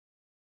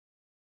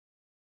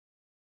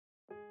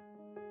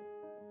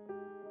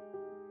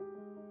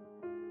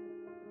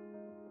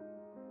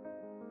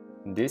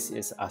This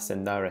is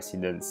Ascenda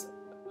Residence,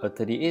 a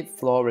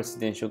 38-floor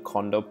residential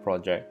condo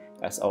project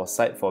as our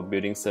site for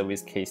building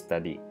service case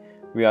study.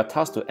 We are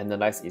tasked to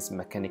analyze its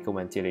mechanical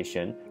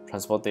ventilation,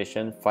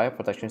 transportation, fire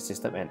protection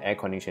system and air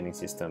conditioning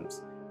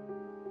systems.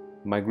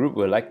 My group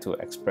would like to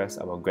express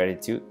our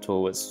gratitude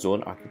towards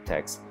Zone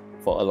Architects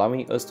for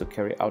allowing us to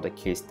carry out the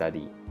case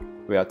study.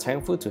 We are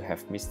thankful to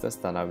have Mr.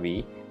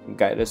 Stanavi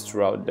guide us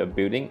throughout the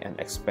building and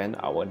expand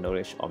our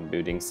knowledge on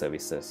building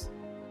services.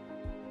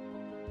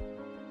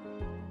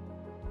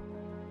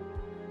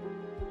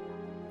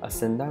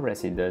 Ascenda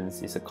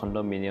Residence is a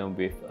condominium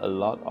with a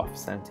lot of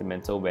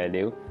sentimental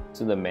value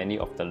to the many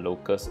of the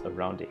locals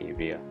around the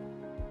area.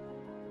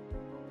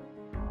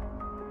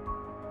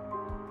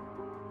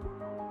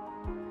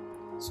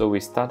 So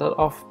we started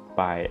off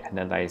by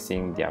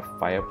analyzing their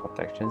fire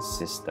protection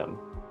system.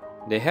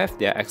 They have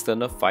their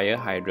external fire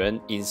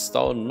hydrant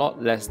installed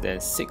not less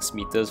than 6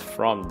 meters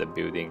from the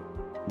building.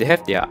 They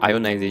have their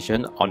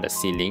ionization on the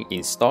ceiling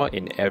installed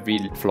in every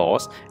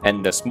floors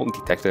and the smoke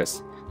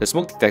detectors. The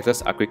smoke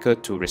detectors are quicker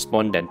to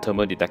respond than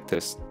thermal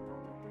detectors.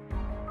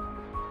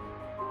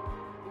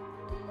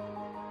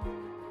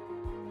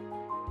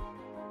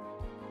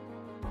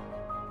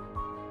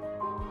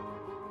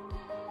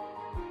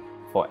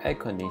 For air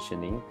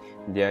conditioning,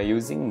 they are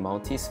using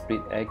multi-split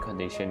air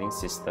conditioning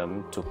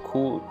system to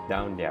cool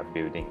down their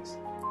buildings.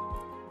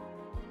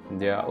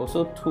 There are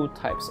also two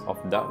types of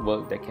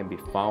ductwork that can be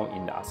found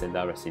in the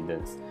Ascenda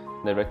residence,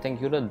 the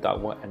rectangular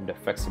ductwork and the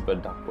flexible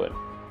ductwork.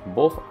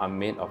 Both are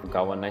made of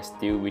galvanized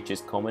steel, which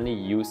is commonly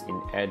used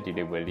in air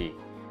delivery.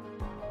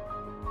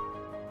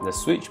 The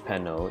switch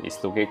panel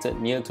is located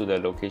near to the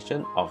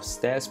location of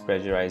stairs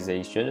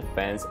pressurization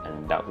fans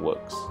and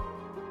ductworks.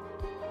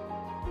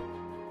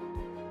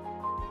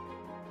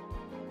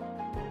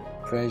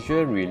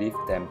 Pressure relief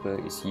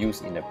damper is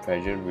used in the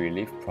pressure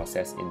relief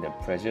process in the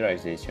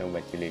pressurization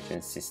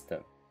ventilation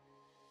system.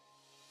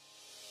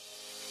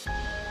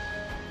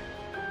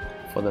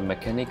 For the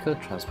mechanical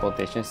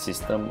transportation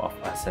system of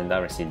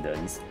Ascenda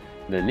Residence,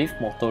 the lift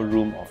motor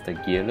room of the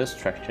gearless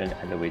traction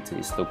elevator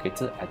is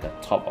located at the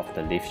top of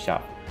the lift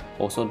shaft,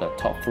 also the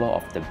top floor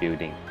of the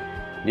building.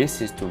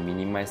 This is to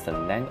minimize the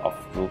length of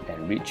rope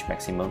and reach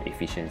maximum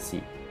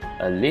efficiency.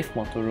 A lift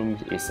motor room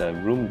is a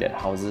room that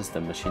houses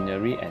the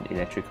machinery and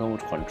electrical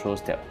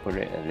controls that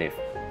operate a lift.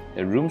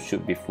 The room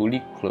should be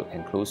fully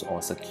enclosed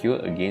or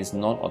secured against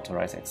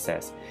non-authorized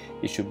access.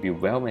 It should be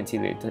well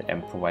ventilated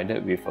and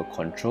provided with a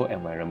controlled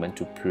environment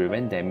to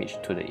prevent damage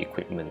to the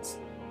equipment.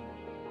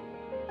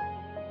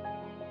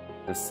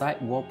 The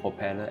sidewall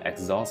propeller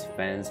exhaust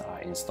fans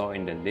are installed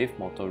in the lift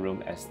motor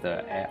room as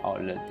the air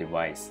outlet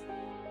device.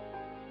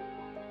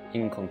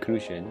 In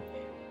conclusion,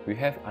 we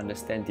have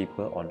understand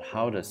deeper on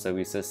how the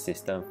services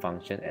system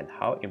functions and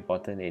how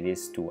important it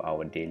is to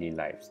our daily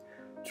lives.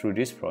 Through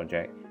this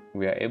project,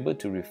 we are able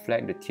to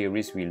reflect the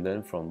theories we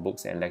learn from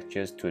books and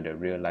lectures to the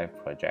real-life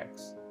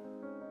projects.